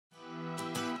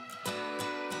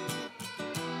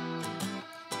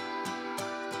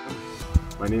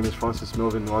My name is Francis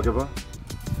Melvin Wagaba,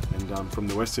 and I'm from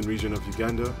the western region of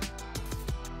Uganda.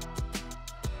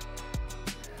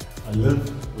 I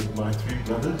live with my three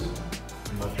brothers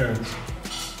and my parents.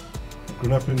 I've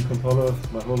grown up in Kampala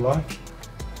my whole life,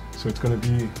 so it's going to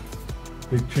be a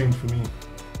big change for me.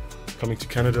 Coming to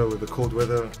Canada with the cold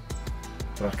weather,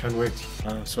 but I can't wait.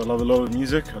 So I love a lot of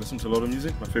music, I listen to a lot of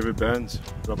music. My favorite band's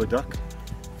Rubber Duck.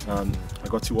 I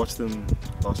got to watch them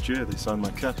last year, they signed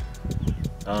my cap.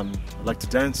 I like to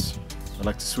dance, I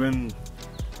like to swim,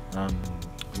 I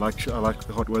like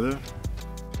the hot weather.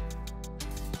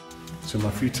 So in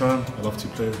my free time, I love to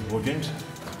play board games.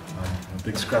 I'm a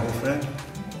big Scrabble fan,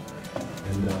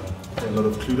 and play a lot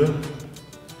of Cluedo.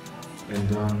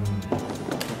 And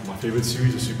my favorite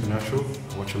series is Supernatural.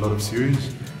 I watch a lot of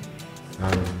series.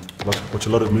 I watch a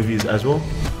lot of movies as well.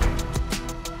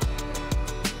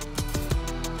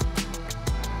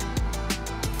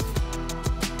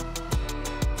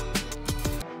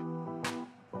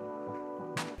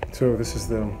 So this is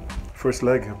the first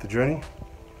leg of the journey.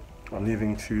 I'm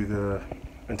leaving to the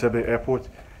Entebbe airport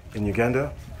in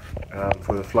Uganda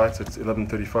for the flight at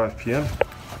 11:35 p.m.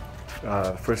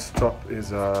 The first stop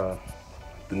is the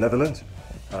Netherlands,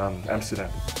 Amsterdam.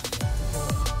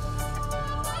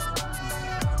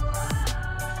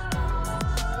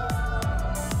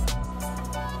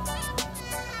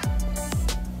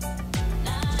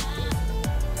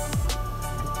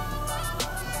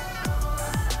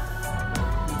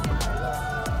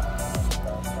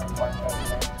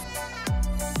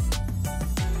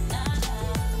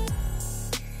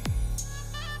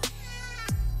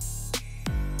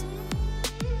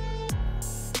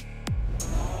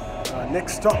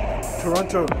 Next stop,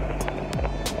 Toronto.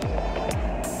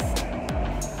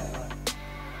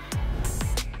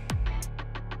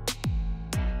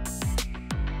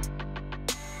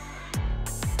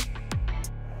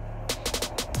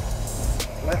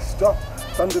 Last stop,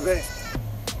 Thunder Bay.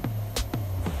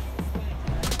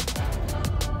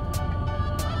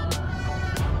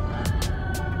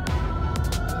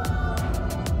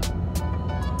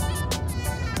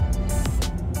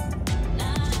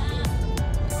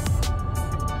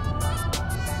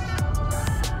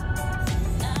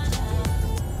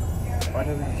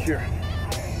 Finally here.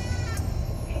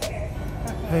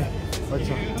 Hey, what's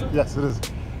up? Yes, it is.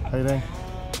 How you doing?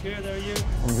 Good, how are you?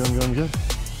 I'm good, I'm good, I'm good.